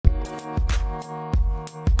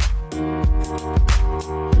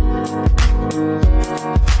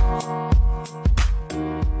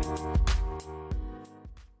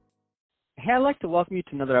Hey, I'd like to welcome you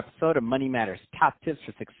to another episode of Money Matters, Top Tips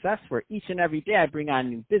for Success, where each and every day I bring on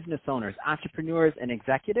new business owners, entrepreneurs, and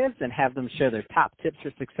executives and have them share their top tips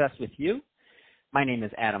for success with you. My name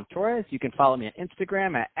is Adam Torres. You can follow me on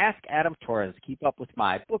Instagram at AskAdamTorres. Keep up with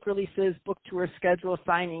my book releases, book tour schedule,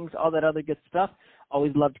 signings, all that other good stuff.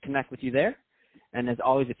 Always love to connect with you there. And as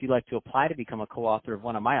always, if you'd like to apply to become a co-author of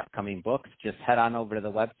one of my upcoming books, just head on over to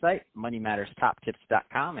the website,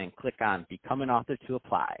 moneymatterstoptips.com, and click on Become an Author to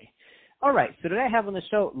apply. All right, so today I have on the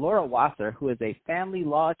show Laura Wasser, who is a family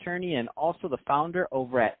law attorney and also the founder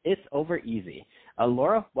over at It's Over Easy.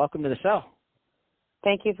 Laura, welcome to the show.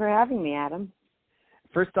 Thank you for having me, Adam.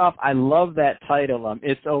 First off, I love that title,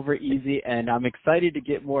 It's Over Easy, and I'm excited to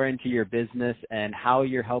get more into your business and how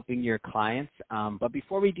you're helping your clients. But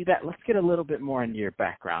before we do that, let's get a little bit more into your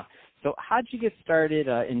background. So how did you get started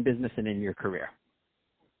in business and in your career?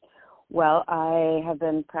 Well, I have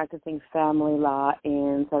been practicing family law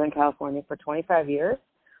in Southern California for 25 years.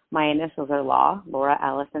 My initials are Law, Laura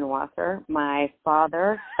Allison Wasser. My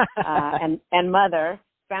father and mother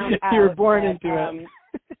found out. You were born into it.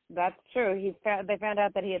 That's true. They found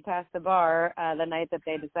out that he had passed the bar the night that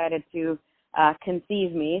they decided to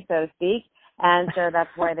conceive me, so to speak, and so that's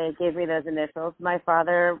why they gave me those initials. My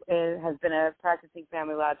father has been a practicing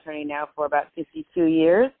family law attorney now for about 52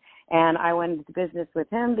 years, and I went into business with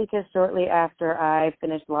him because shortly after I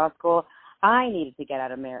finished law school, I needed to get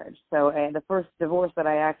out of marriage. So the first divorce that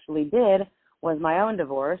I actually did was my own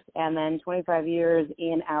divorce, and then 25 years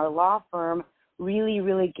in our law firm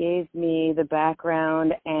really gave me the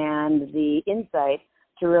background and the insight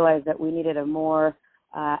to realize that we needed a more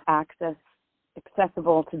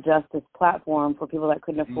accessible to justice platform for people that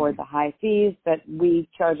couldn't afford the high fees that we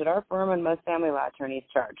charge at our firm and most family law attorneys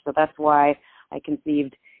charge. So that's why I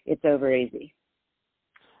conceived It's Over Easy.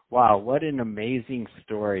 Wow, what an amazing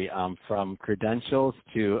story, from credentials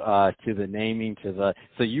to the naming to the,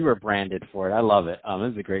 so you were branded for it. I love it.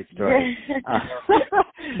 This is a great story.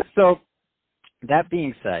 So that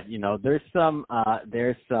being said, there's some,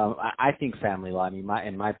 I think family law,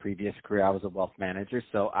 in my previous career, I was a wealth manager.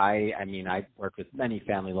 So I work with many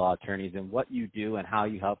family law attorneys, and what you do and how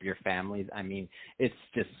you help your families, it's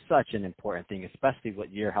just such an important thing, especially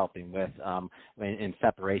what you're helping with, in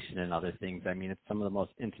separation and other things. It's some of the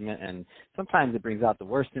most intimate, and sometimes it brings out the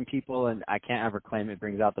worst in people, and I can't ever claim it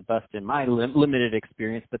brings out the best in my limited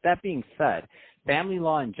experience. But that being said, family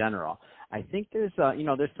law in general, I think there's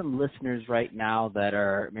some listeners right now that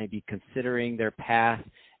are maybe considering their path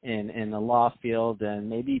in the law field, and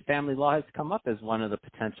maybe family law has come up as one of the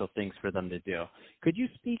potential things for them to do. Could you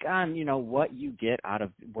speak on, what you get out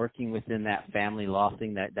of working within that family law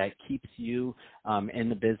thing that keeps you in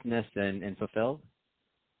the business and fulfilled?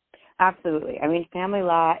 Absolutely. Family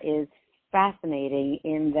law is fascinating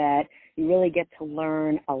in that you really get to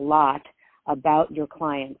learn a lot about your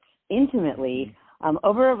clients intimately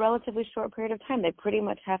over a relatively short period of time. They pretty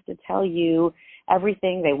much have to tell you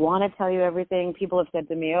everything. They want to tell you everything. People have said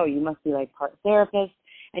to me, oh, you must be like part therapist.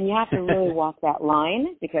 And you have to really walk that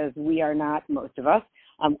line because we are not, most of us,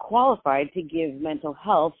 qualified to give mental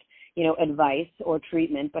health, advice or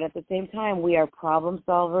treatment. But at the same time, we are problem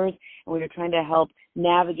solvers, and we are trying to help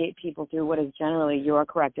navigate people through what is generally, you are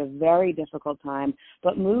correct, a very difficult time,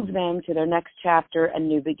 but move them to their next chapter and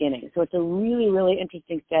new beginning. So it's a really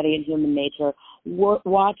interesting study in human nature,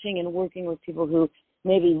 watching and working with people who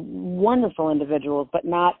may be wonderful individuals, but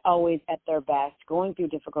not always at their best, going through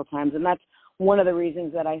difficult times. And that's one of the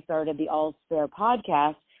reasons that I started the All's Fair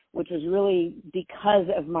podcast, which was really because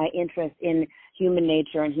of my interest in human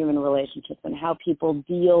nature and human relationships and how people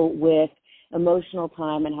deal with emotional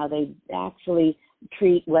time and how they actually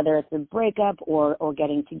treat, whether it's a breakup or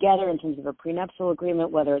getting together in terms of a prenuptial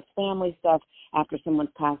agreement, whether it's family stuff after someone's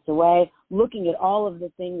passed away, looking at all of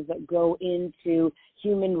the things that go into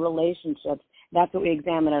human relationships. That's what we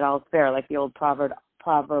examine at All's Fair, like the old proverb,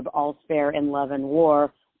 all's fair in love and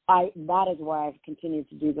war. That is why I've continued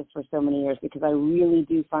to do this for so many years, because I really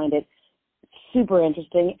do find it super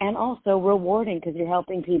interesting and also rewarding because you're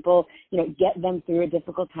helping people, get them through a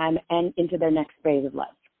difficult time and into their next phase of life.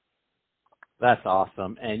 That's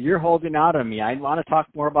awesome. And you're holding out on me. I want to talk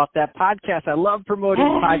more about that podcast. I love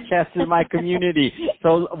promoting podcasts in my community.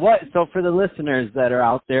 So for the listeners that are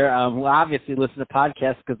out there who obviously listen to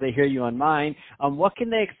podcasts because they hear you on mine, what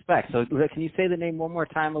can they expect? So can you say the name one more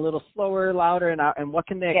time, a little slower, louder, and what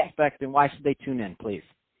can they expect, and why should they tune in, please?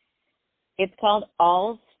 It's called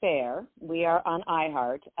All's Fair. We are on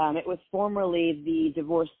iHeart. It was formerly the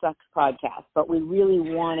Divorce Sucks podcast, but we really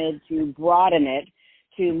wanted to broaden it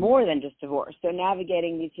to more than just divorce. So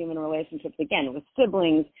navigating these human relationships, again, with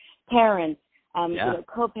siblings, parents,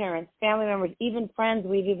 co-parents, family members, even friends.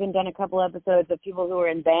 We've even done a couple episodes of people who were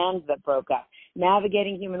in bands that broke up.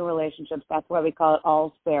 Navigating human relationships, that's why we call it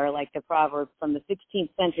all's fair, like the proverb from the 16th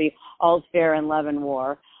century, all's fair in love and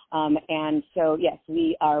war. And so, yes,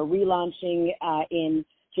 we are relaunching in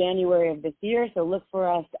January of this year, so look for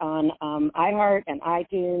us on iHeart and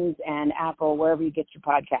iTunes and Apple, wherever you get your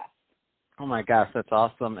podcasts. Oh my gosh, that's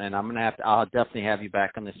awesome! And I'll definitely have you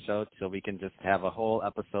back on the show so we can just have a whole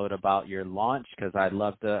episode about your launch, because I'd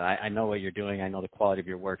love to. I know what you're doing. I know the quality of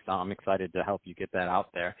your work, so I'm excited to help you get that out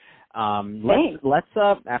there.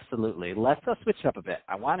 Let's absolutely. Let's switch up a bit.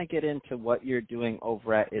 I want to get into what you're doing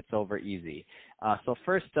over at It's Over Easy. So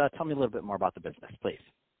first, tell me a little bit more about the business, please.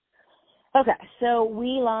 Okay, so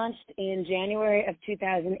we launched in January of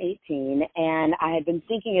 2018, and I had been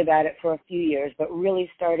thinking about it for a few years, but really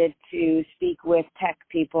started to speak with tech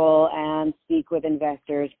people and speak with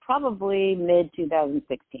investors probably mid-2016.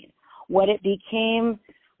 What it became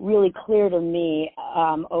really clear to me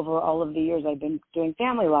over all of the years I've been doing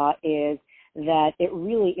family law is that it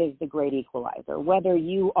really is the great equalizer. Whether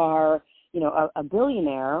you are, a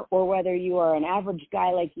billionaire or whether you are an average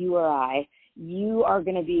guy like you or I, you are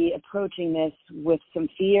going to be approaching this with some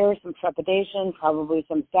fear, some trepidation, probably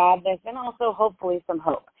some sadness, and also hopefully some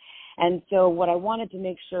hope. And so what I wanted to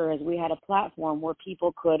make sure is we had a platform where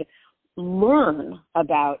people could learn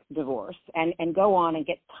about divorce and go on and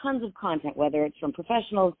get tons of content, whether it's from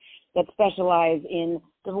professionals that specialize in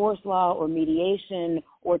divorce law or mediation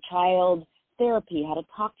or child therapy, how to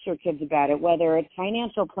talk to your kids about it, whether it's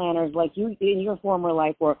financial planners like you in your former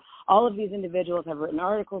life, where all of these individuals have written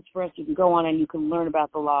articles for us. You can go on and you can learn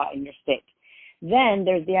about the law in your state. Then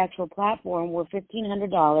there's the actual platform where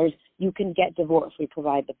 $1,500 you can get divorced. We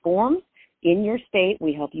provide the forms in your state.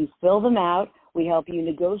 We help you fill them out. We help you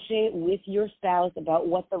negotiate with your spouse about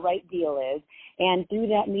what the right deal is. And through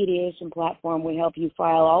that mediation platform, we help you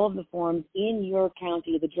file all of the forms in your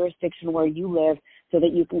county, the jurisdiction where you live, so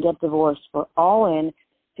that you can get divorced for all in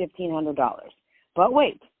 $1,500. But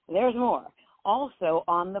wait, there's more. Also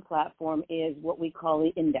on the platform is what we call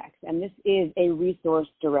the index, and this is a resource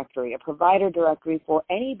directory, a provider directory for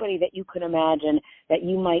anybody that you can imagine that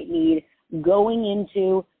you might need going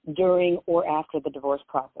into, during, or after the divorce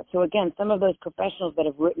process. So again, some of those professionals that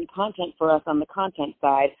have written content for us on the content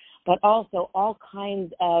side, but also all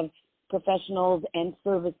kinds of professionals and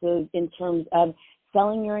services in terms of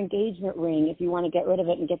selling your engagement ring if you want to get rid of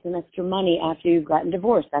it and get some extra money after you've gotten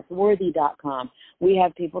divorced. That's worthy.com. We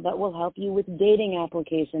have people that will help you with dating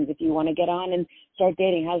applications if you want to get on and start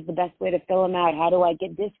dating. How's the best way to fill them out? How do I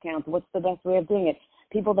get discounts? What's the best way of doing it?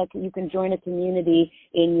 People that you can join a community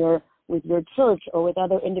with your church or with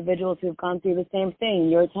other individuals who have gone through the same thing,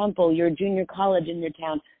 your temple, your junior college in your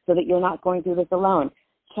town, so that you're not going through this alone.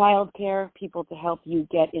 Child care, people to help you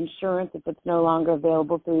get insurance if it's no longer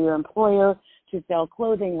available through your employer, to sell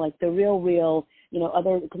clothing like the Real,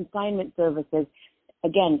 other consignment services.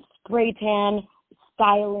 Again, spray tan,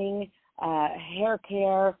 styling, hair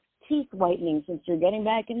care, teeth whitening since you're getting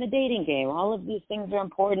back in the dating game. All of these things are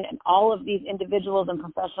important, and all of these individuals and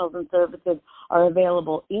professionals and services are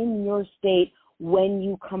available in your state when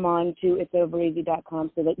you come on to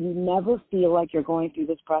itsovereasy.com, so that you never feel like you're going through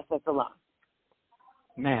this process alone.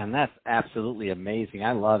 Man, that's absolutely amazing.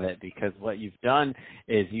 I love it, because what you've done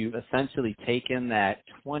is you've essentially taken that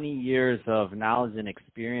 20 years of knowledge and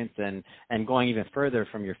experience and going even further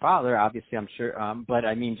from your father, obviously, I'm sure, but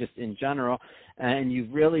I mean just in general, and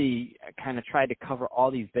you've really kind of tried to cover all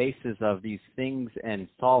these bases of these things and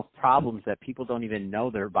solve problems that people don't even know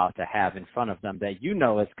they're about to have in front of them, that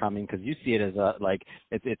is coming, because you see it as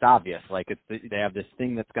it's obvious, they have this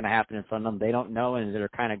thing that's going to happen in front of them they don't know, and they're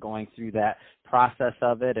kind of going through that process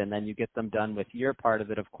of it, and then you get them done with your part of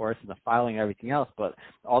it, of course, and the filing and everything else. But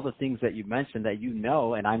all the things that you mentioned that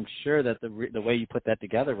and I'm sure that the way you put that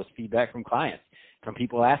together was feedback from clients, from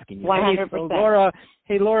people asking you, 100%.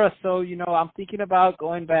 Hey, Laura, so, I'm thinking about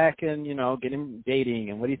going back and, getting dating,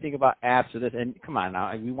 and what do you think about apps or this? And come on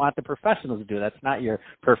now, we want the professionals to do it. That's not your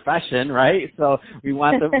profession, right? So we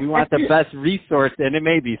want the best resource, and it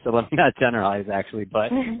may be, so let me not generalize actually,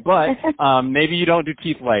 but maybe you don't do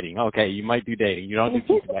teeth whitening. Okay, you might do dating. You don't do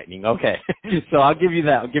teeth whitening. Okay. So I'll give you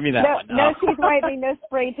that. Give me that one. No teeth whitening, no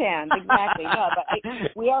spray tan. Exactly. No,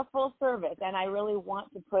 but we are full service, and I really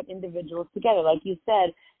want to put individuals together. Like you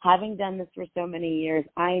said, having done this for so many years,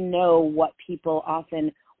 I know what people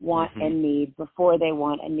often want and need before they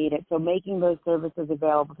want and need it. So making those services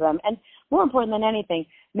available to them, and more important than anything,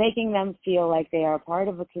 making them feel like they are part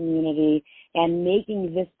of a community, and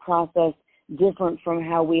making this process different from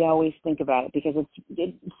how we always think about it, because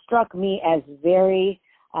it struck me as very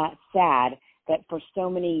sad that for so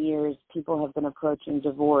many years people have been approaching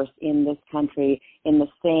divorce in this country in the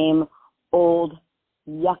same old,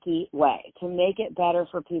 yucky way. To make it better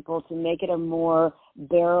for people, to make it a more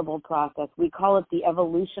bearable process. We call it the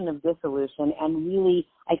evolution of dissolution, and really,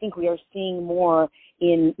 I think we are seeing more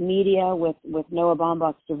in media with Noah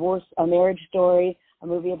Baumbach's Divorce, A Marriage Story, a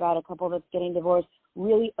movie about a couple that's getting divorced,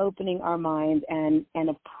 really opening our minds and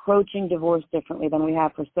approaching divorce differently than we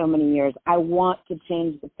have for so many years. I want to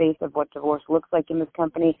change the face of what divorce looks like in this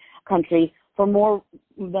country for more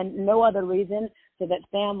than no other reason, so that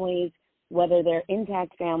families, whether they're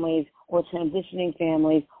intact families or transitioning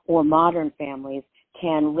families or modern families,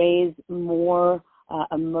 can raise more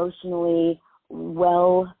emotionally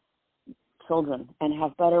well children and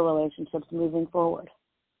have better relationships moving forward.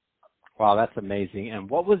 Wow, that's amazing. And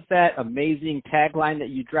what was that amazing tagline that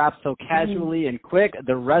you dropped so casually and quick?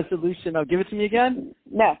 The resolution of, give it to me again?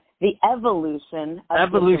 No, the evolution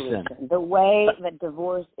of dissolution, the way that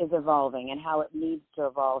divorce is evolving and how it needs to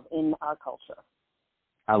evolve in our culture.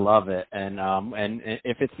 I love it. And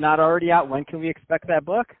if it's not already out, when can we expect that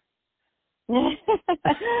book?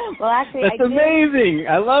 Well, actually, that's amazing.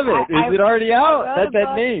 I love it. Is it already out? That's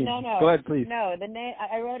that name. No. Go ahead, please. No, the name.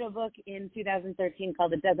 I wrote a book in 2013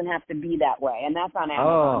 called "It Doesn't Have to Be That Way," and that's on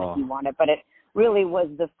Amazon if you want it. But it really was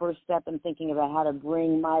the first step in thinking about how to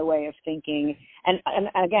bring my way of thinking. And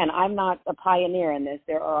again, I'm not a pioneer in this.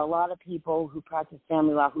 There are a lot of people who practice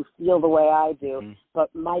family law who feel the way I do.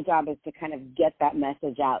 But my job is to kind of get that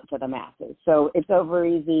message out to the masses. So It's Over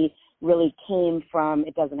Easy really came from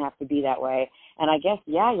It Doesn't Have to Be That Way. And I guess,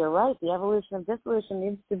 yeah, you're right. The evolution of dissolution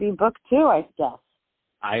needs to be book 2, I guess.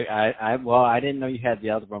 I didn't know you had the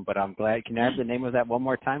other one, but I'm glad. Can I have the name of that one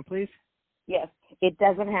more time, please? Yes. It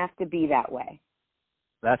Doesn't Have to Be That Way.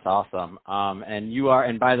 That's awesome. And you are,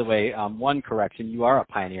 and by the way, one correction, you are a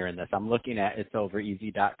pioneer in this. I'm looking at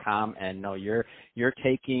it'sovereasy.com, and no, you're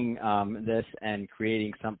taking this and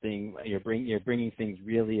creating something. You're bringing things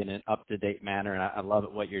really in an up-to-date manner, and I love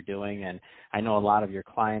it what you're doing. And I know a lot of your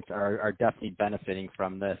clients are definitely benefiting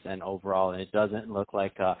from this, and overall, and it doesn't look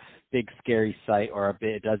like a big scary site or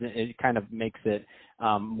it kind of makes it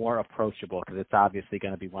more approachable, because it's obviously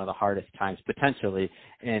going to be one of the hardest times potentially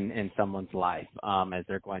in someone's life as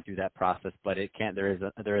they're going through that process. But there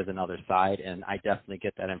is another side, and I definitely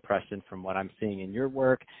get that impression from what I'm seeing in your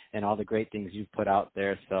work and all the great things you've put out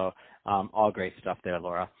there. So all great stuff there,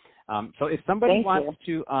 Laura. So if somebody wants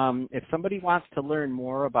to learn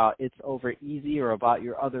more about It's Over Easy or about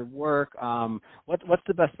your other work, what's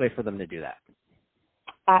the best way for them to do that?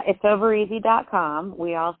 It'sovereasy.com.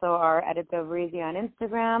 We also are at It's Over Easy on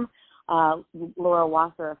Instagram. Laura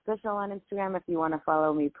Wasser Official on Instagram if you want to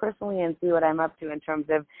follow me personally and see what I'm up to in terms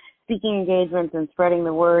of speaking engagements and spreading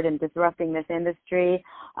the word and disrupting this industry.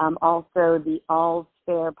 Also the All's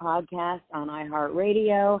Fair podcast on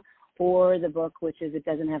iHeartRadio, or the book, which is It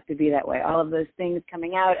Doesn't Have to Be That Way. All of those things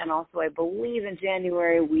coming out. And also I believe in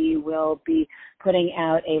January we will be putting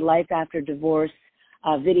out a Life After Divorce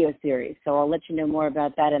video series. So I'll let you know more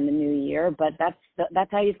about that in the new year. But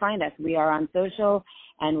that's how you find us. We are on social,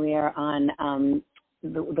 and we are on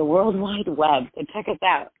the World Wide Web. So check us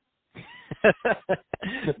out.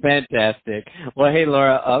 Fantastic. Well, hey,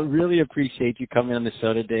 Laura, I really appreciate you coming on the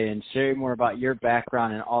show today and sharing more about your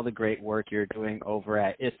background and all the great work you're doing over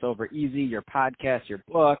at It's Over Easy, your podcast, your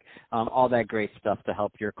book, all that great stuff to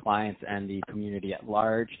help your clients and the community at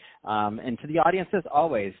large. And to the audience, as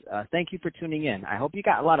always, thank you for tuning in. I hope you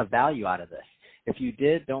got a lot of value out of this. If you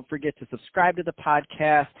did, don't forget to subscribe to the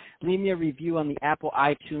podcast. Leave me a review on the Apple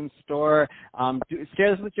iTunes store.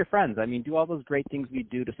 Share this with your friends. I mean, do all those great things we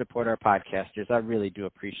do to support our podcasters. I really do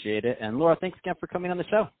appreciate it. And Laura, thanks again for coming on the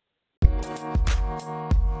show.